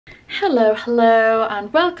Hello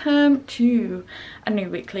and welcome to a new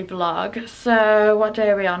weekly vlog. So what day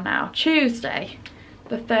are we on now? Tuesday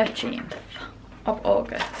the 13th of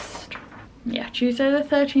August. Yeah, Tuesday the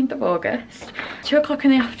 13th of August. 2 o'clock in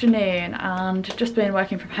the afternoon, and just been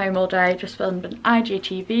working from home all day, just filmed an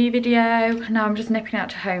IGTV video. Now I'm just nipping out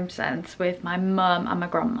to HOMESENSE with my mum and my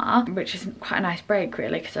grandma, which is quite a nice break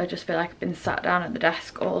really, because I just feel like I've been sat down at the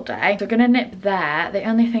desk all day. So I'm gonna nip there. The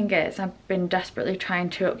only thing is I've been desperately trying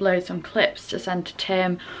to upload some clips to send to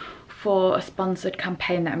Tim for a sponsored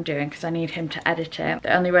campaign that I'm doing, because I need him to edit it.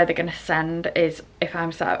 The only way they're gonna send is if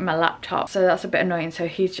I'm sat at my laptop, so that's a bit annoying. So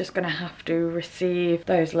he's just gonna have to receive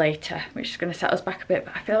those later, which is gonna set us back a bit,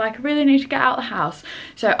 but I feel like I really need to get out of the house.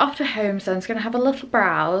 So after HOMESENSE, gonna have a little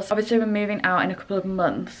browse. Obviously we're moving out in a couple of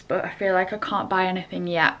months, but I feel like I can't buy anything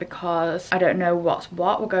yet because I don't know what's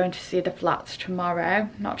what. We're going to see the flats tomorrow,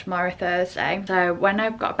 not tomorrow, Thursday. So when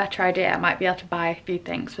I've got a better idea, I might be able to buy a few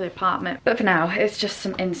things for the apartment. But for now, it's just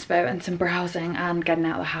some inspo and some browsing and getting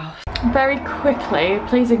out of the house. Very quickly,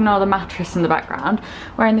 please ignore the mattress in the background.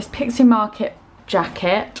 Wearing this Pixie Market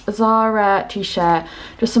jacket, Zara t-shirt,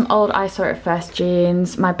 just some old I Saw It First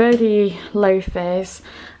jeans, my BOHDI loafers,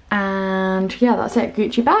 and yeah, that's it,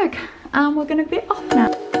 Gucci bag. And we're gonna be off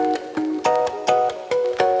now.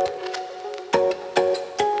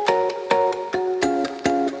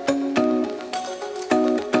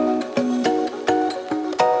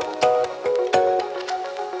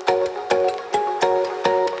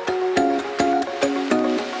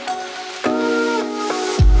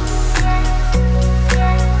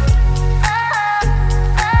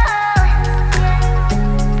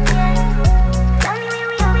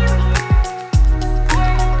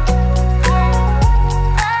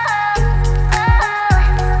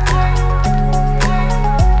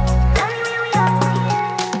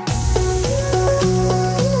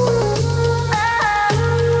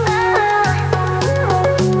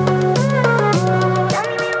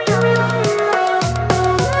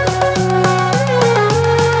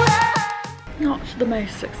 The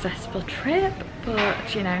most successful trip,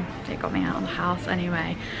 but you know, it got me out of the house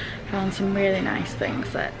anyway. Found some really nice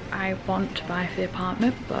things that I want to buy for the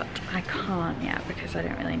apartment, but I can't yet because I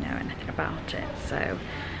don't really know anything about it. So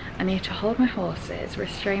I need to hold my horses,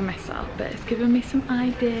 restrain myself, but it's given me some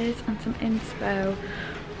ideas and some inspo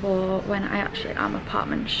for when I actually am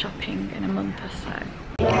apartment shopping in a month or so.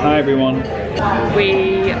 Hi everyone.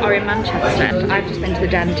 We are in Manchester. I've just been to the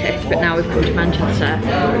dentist, but now we've come to Manchester.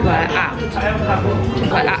 We're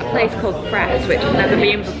at a place called Fresh, which I've never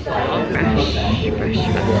been before. Fresh.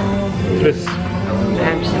 This.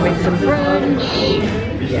 Just doing some brunch.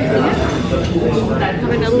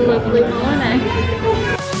 Having a lovely morning.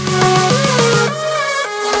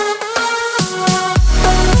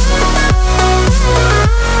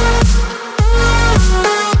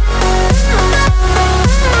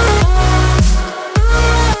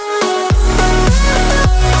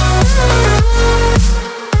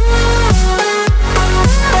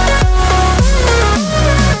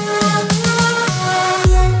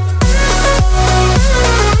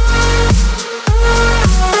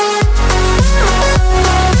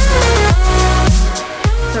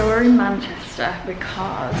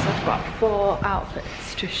 Because I've got 4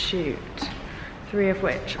 outfits to shoot, 3 of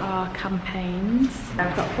which are campaigns.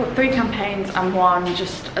 I've got 3 campaigns and 1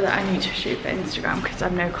 just that I need to shoot for Instagram because I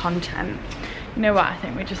have no content. You know what, I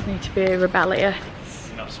think we just need to be rebellious.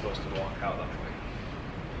 You're not supposed to walk out that way.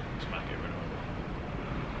 Just might get rid of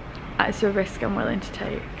it. That's a risk I'm willing to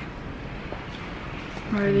take.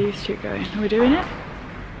 Where are these 2 going? Are we doing it?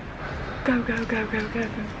 Go, go, go, go, go, go.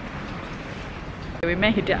 We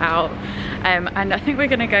made it out, and I think we're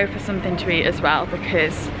gonna go for something to eat as well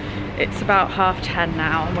because it's about 10:30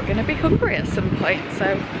 now and we're gonna be hungry at some point,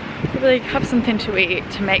 so probably have something to eat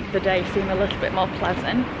to make the day seem a little bit more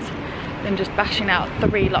pleasant than just bashing out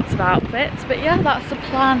 3 lots of outfits. But yeah, that's the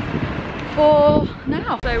plan for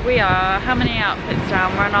now. So we are how many outfits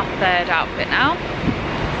down? We're on our 3rd outfit now,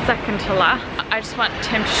 2nd to last. I just want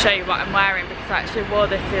Tim to show you what I'm wearing because I actually wore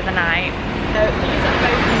this the other night. So these are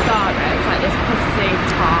both from Zara. It's like this pussy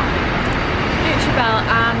top, Gucci belt,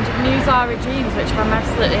 and new Zara jeans, which I'm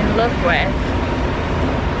absolutely in love with,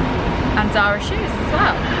 and Zara shoes as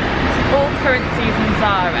well. All current season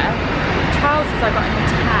Zara. Trousers I got in a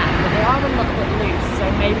 10, but they are a little bit loose, so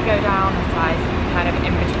maybe go down a size, kind of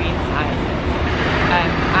in between sizes.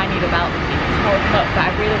 I need a belt that keeps holding up, but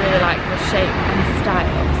I really like the shape and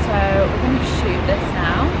style. So we're going to shoot this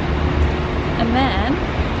now, and then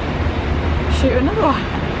shoot another one.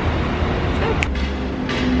 Let's go.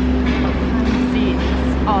 Behind the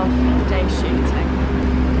scenes of day shooting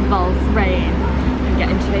involves rain and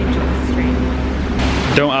getting to the Angel Street.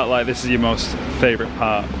 Don't act like this is your most favourite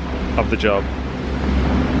part of the job.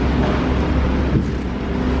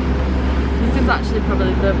 This is actually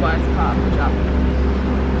probably the worst part of the job.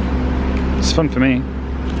 It's fun for me.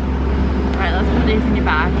 Right, let's put these in your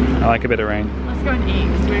bag. I like a bit of rain. Let's go and eat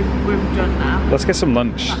because we've done now. Let's get some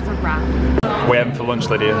lunch. That's a wrap. We're having for lunch,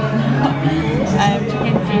 Lydia.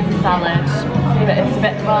 Chicken Caesar salad. But it's a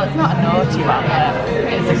bit, well, it's not a naughty one, but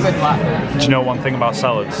it's a good one. Do you know one thing about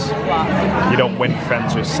salads? What? You don't win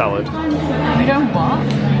friends with salad. We don't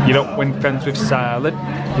what? You don't win friends with salad.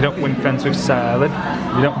 You don't win friends with salad.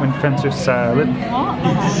 You don't win friends with salad. What?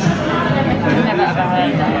 Never ever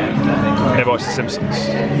heard that. Never watched The Simpsons.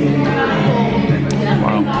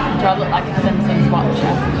 Wow. Do I look like a Simpsons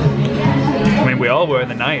watcher? I mean, we all were in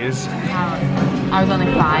the 90s. I was only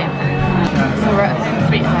 5. So we're at Home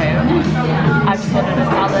Sweet Home. I've just ordered a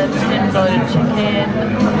salad, tins loaded chicken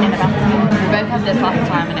in a basket. We both had this last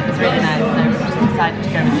time and it was really nice, so we just decided to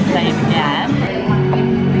go with the same again.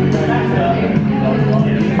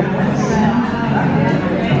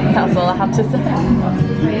 That's all I have to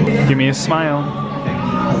say. Give me a smile.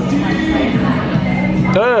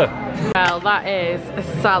 Well, that is a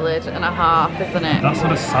salad and a half, isn't it? That's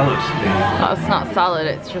not a salad. That's not salad,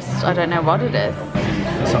 it's just, I don't know what it is.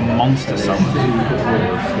 It's a monster salad.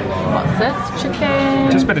 What's this?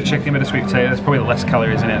 Chicken? Just a bit of chicken, a bit of sweet potato. There's probably less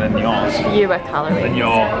calories in it than yours. Fewer calories. Than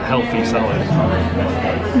your healthy salad.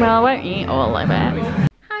 Well, I won't eat all of it.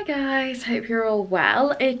 Hi guys, hope you're all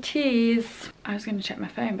well. It is, I was going to check my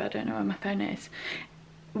phone, but I don't know where my phone is.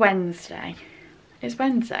 Wednesday. It's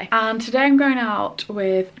Wednesday. And today I'm going out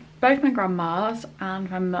with both my grandmas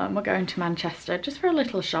and my mum. We're going to Manchester just for a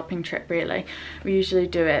little shopping trip really. We usually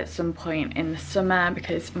do it at some point in the summer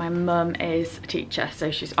because my mum is a teacher,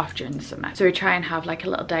 so she's off during the summer. So we try and have like a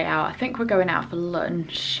little day out. I think we're going out for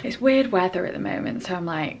lunch. It's weird weather at the moment, so I'm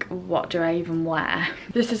like, what do I even wear?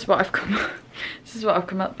 This is what I've come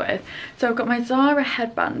up with. So I've got my Zara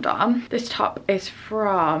headband on. This top is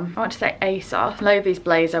from, I want to say ASOS. Loafer's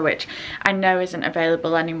blazer, which I know isn't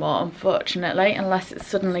available anymore, unfortunately, unless it's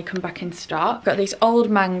suddenly come back in stock. Got these old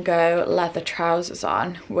mango leather trousers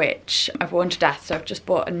on, which I've worn to death, so I've just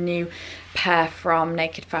bought a new pair from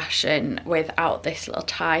Naked Fashion without this little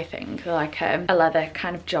tie thing, like a leather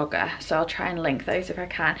kind of jogger, so I'll try and link those if I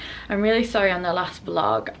can. I'm really sorry on the last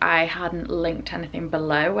vlog I hadn't linked anything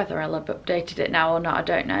below. Whether I'll have updated it now or not, I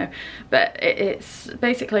don't know, but it's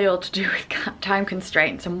basically all to do with time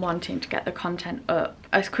constraints and wanting to get the content up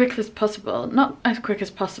as quick as possible. Not as quick as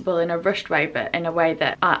possible in a rushed way, but in a way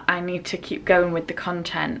that I need to keep going with the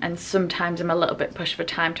content, and sometimes I'm a little bit pushed for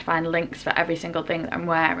time to find links for every single thing that I'm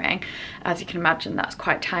wearing. As you can imagine, that's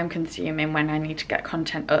quite time consuming when I need to get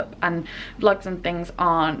content up, and vlogs and things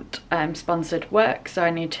aren't sponsored work, so I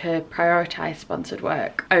need to prioritise sponsored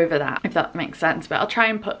work over that, if that makes sense. But I'll try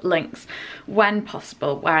and put links when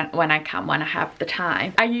possible, when I can, when I have the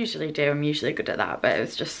time. I usually do, I'm usually good at that, but it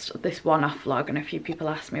was just this one-off vlog and a few people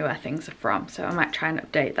asked me where things are from, so I might try and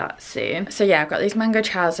update that soon. So yeah, I've got these mango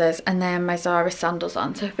trousers and then my Zara sandals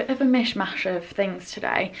on, so a bit of a mishmash of things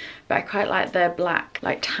today, but I quite like the black,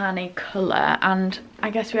 like tanny colour, and I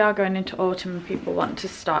guess we are going into autumn and people want to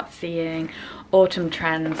start seeing autumn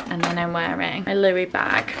trends. And then I'm wearing my Louis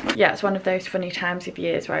bag. Yeah, it's one of those funny times of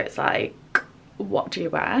years where it's like, what do you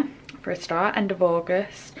wear? For a start, end of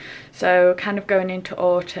August, so kind of going into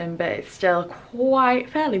autumn, but it's still quite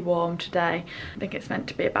fairly warm today. I think it's meant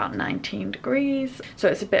to be about 19 degrees, so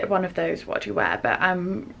it's a bit one of those what do you wear, but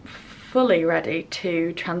I'm fully ready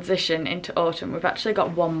to transition into autumn. We've actually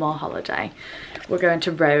got one more holiday. We're going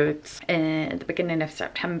to Rhodes in the beginning of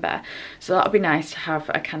September, so that'll be nice to have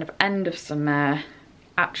a kind of end of summer,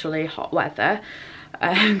 actually hot weather,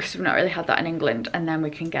 because we've not really had that in England, and then we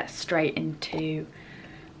can get straight into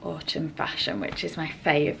autumn fashion, which is my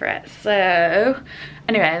favourite. So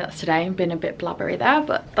anyway, that's today. I've been a bit blabbery there,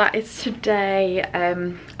 but that is today.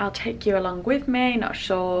 I'll take you along with me. Not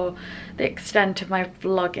sure the extent of my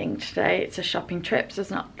vlogging today. It's a shopping trip, so there's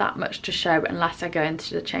not that much to show unless I go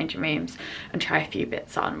into the changing rooms and try a few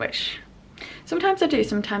bits on, which sometimes I do,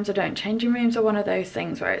 sometimes I don't. Changing rooms are one of those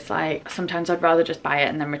things where it's like, sometimes I'd rather just buy it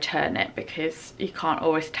and then return it, because you can't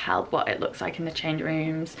always tell what it looks like in the change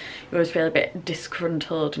rooms. You always feel a bit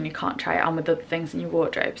disgruntled and you can't try it on with other things in your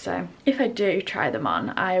wardrobe. So if I do try them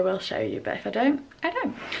on, I will show you, but if I don't, I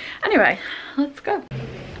don't. Anyway, let's go.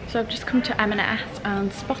 So I've just come to M&S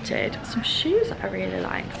and spotted some shoes that I really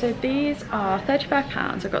like. So these are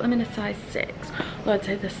 £35. I got them in a size 6, although I'd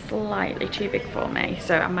say they're slightly too big for me,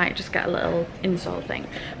 so I might just get a little insole thing.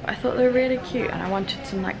 But I thought they were really cute and I wanted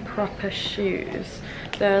some like proper shoes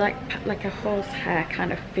They're like a horsehair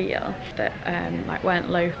kind of feel that like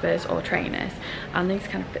weren't loafers or trainers, and these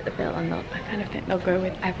kind of fit the bill, and I kind of think they'll go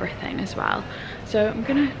with everything as well. So I'm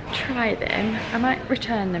gonna try them. I might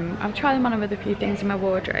return them. I'll try them on with a few things in my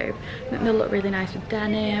wardrobe. I think they'll look really nice with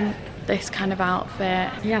denim, this kind of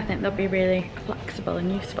outfit. Yeah, I think they'll be really flexible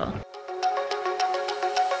and useful.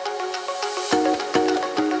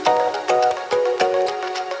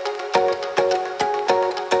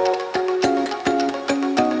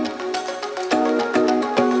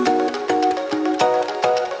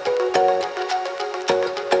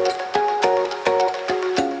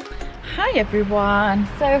 Hi everyone.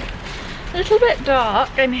 So a little bit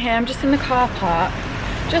dark in here. I'm just in the car park.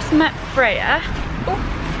 Just met Freya.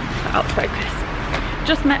 Oh, out of focus.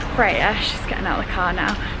 Just met Freya. She's getting out of the car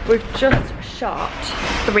now. We've just shot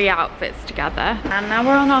 3 outfits together, and now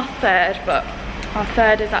we're on our 3rd, but our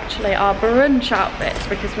 3rd is actually our brunch outfits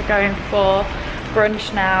because we're going for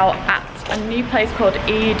brunch now at a new place called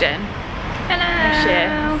Eden. Hello. This year.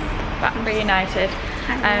 Back reunited.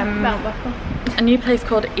 Belt buckle. A new place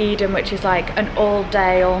called Eden, which is like an all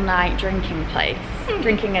day, all night drinking place.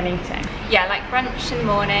 Drinking and eating. Yeah, like brunch in the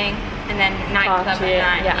morning and then nightclub at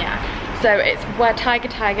night. Yeah. So it's where Tiger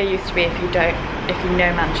used to be, if you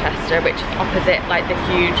know Manchester, which is opposite like the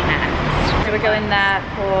huge Next. So we're going there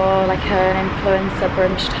for like an influencer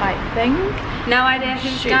brunch type thing. No idea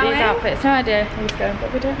who's Shoot going. these outfits. No idea who's going,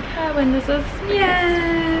 but we don't care when there's us.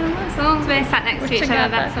 Yeah, as long as we're sat next to each together.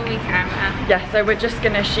 other, that's all we care about. Yeah, so we're just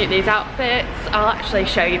gonna shoot these outfits. I'll actually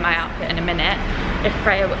show you my outfit in a minute, if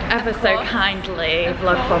Freya would ever so kindly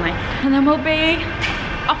vlog for me. And then we'll be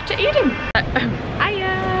off to Eden.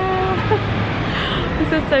 Hiya!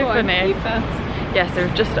 This is so funny. Yeah, so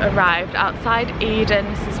we've just arrived outside Eden.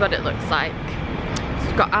 This is what it looks like.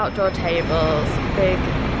 It's got outdoor tables, big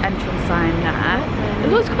entrance sign there.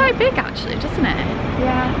 It looks quite big actually, doesn't it?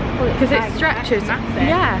 Yeah. Because it stretches.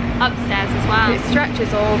 Yeah. Upstairs as well. It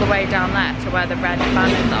stretches all the way down there to where the red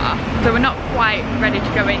banners are. So we're not quite ready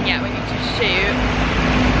to go in yet. We need to shoot.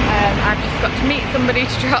 I've just got to meet somebody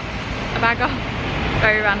to drop a bag off.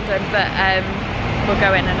 Very random, but we'll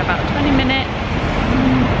go in about 20 minutes.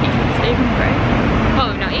 Eat even through. Well,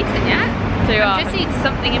 we've not eaten yet. So I've just eaten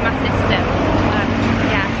something in my system.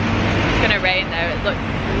 Yeah. It's gonna rain though. It looks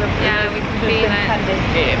lovely. Yeah, we can feel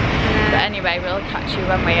it. But anyway, we'll catch you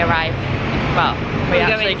when we arrive. Well, we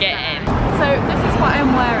actually get in. So this is what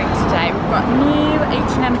I'm wearing today. We've got new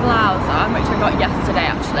H&M blouse on, which I got yesterday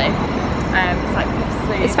actually. It's like puff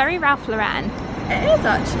sleeve. It's very Ralph Lauren. It is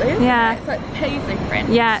actually, isn't it? It's like paisley print.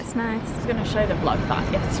 Yeah, it's nice. I was going to show the vlog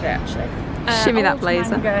that yesterday actually. Show me that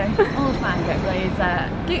blazer. Old Mango blazer,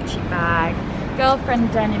 Gucci bag,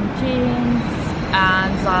 girlfriend denim jeans,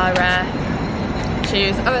 and Zara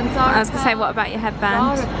shoes. Oh, and Zara I was going to say, what about your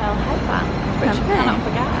headband? Zara pearl headband, which I cannot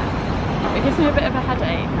forget. It gives me a bit of a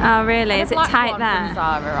headache. Oh really? Is it tight there? From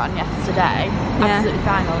Zara on yesterday. Yeah. Absolutely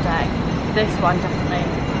fine all day. This one definitely.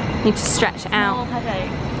 Need to stretch it out. Headache.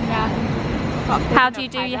 Yeah. How do you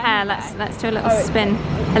do your hair? Let's do a little spin,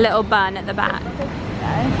 a little bun at the back.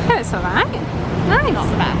 Oh, it's alright. Nice. Not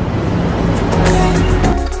the best.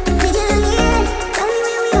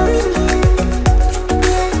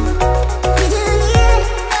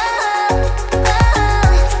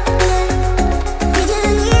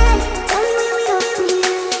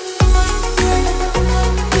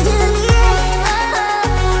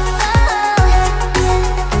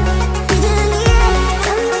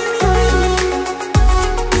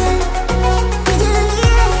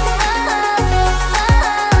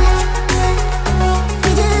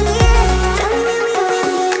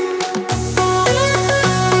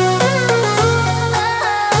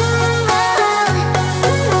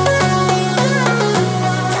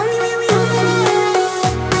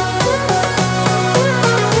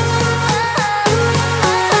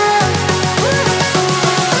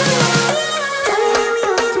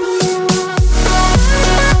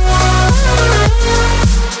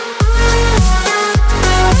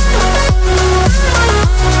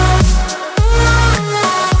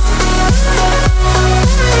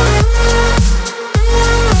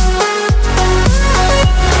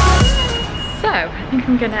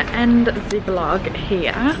 I'm gonna end the vlog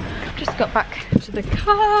here. Just got back to the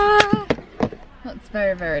car. That's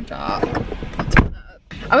very, very dark.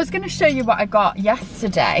 I was gonna show you what I got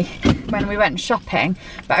yesterday when we went shopping,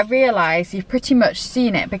 but I realised you've pretty much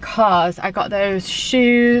seen it because I got those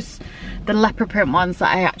shoes the leopard print ones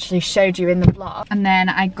that I actually showed you in the vlog. And then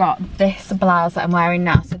I got this blouse that I'm wearing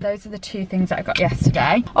now. So those are the two things that I got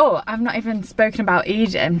yesterday. Oh, I've not even spoken about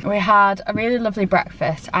Eden. We had a really lovely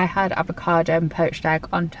breakfast. I had avocado and poached egg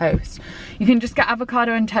on toast. You can just get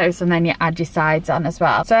avocado and toast and then you add your sides on as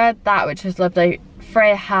well. So I had that, which was lovely.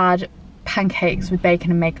 Freya had pancakes with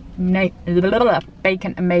bacon and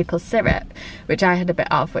maple syrup, which I had a bit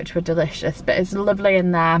of, which were delicious, but it's lovely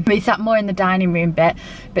in there. We sat more in the dining room bit,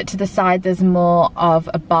 but to the side there's more of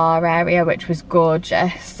a bar area, which was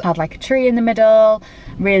gorgeous. Had like a tree in the middle,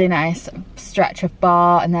 really nice stretch of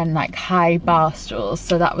bar, and then like high bar stools,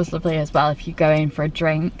 so that was lovely as well if you go in for a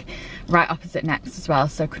drink. Right opposite next as well,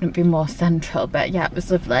 so couldn't be more central. But yeah, it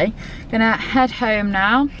was lovely. Gonna head home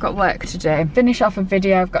now, got work to do. Finish off a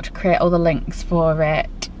video, I've got to create all the links for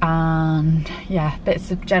it, and yeah,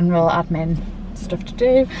 bits of general admin stuff to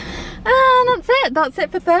do. And that's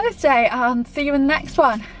it for Thursday, and see you in the next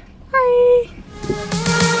one. Bye.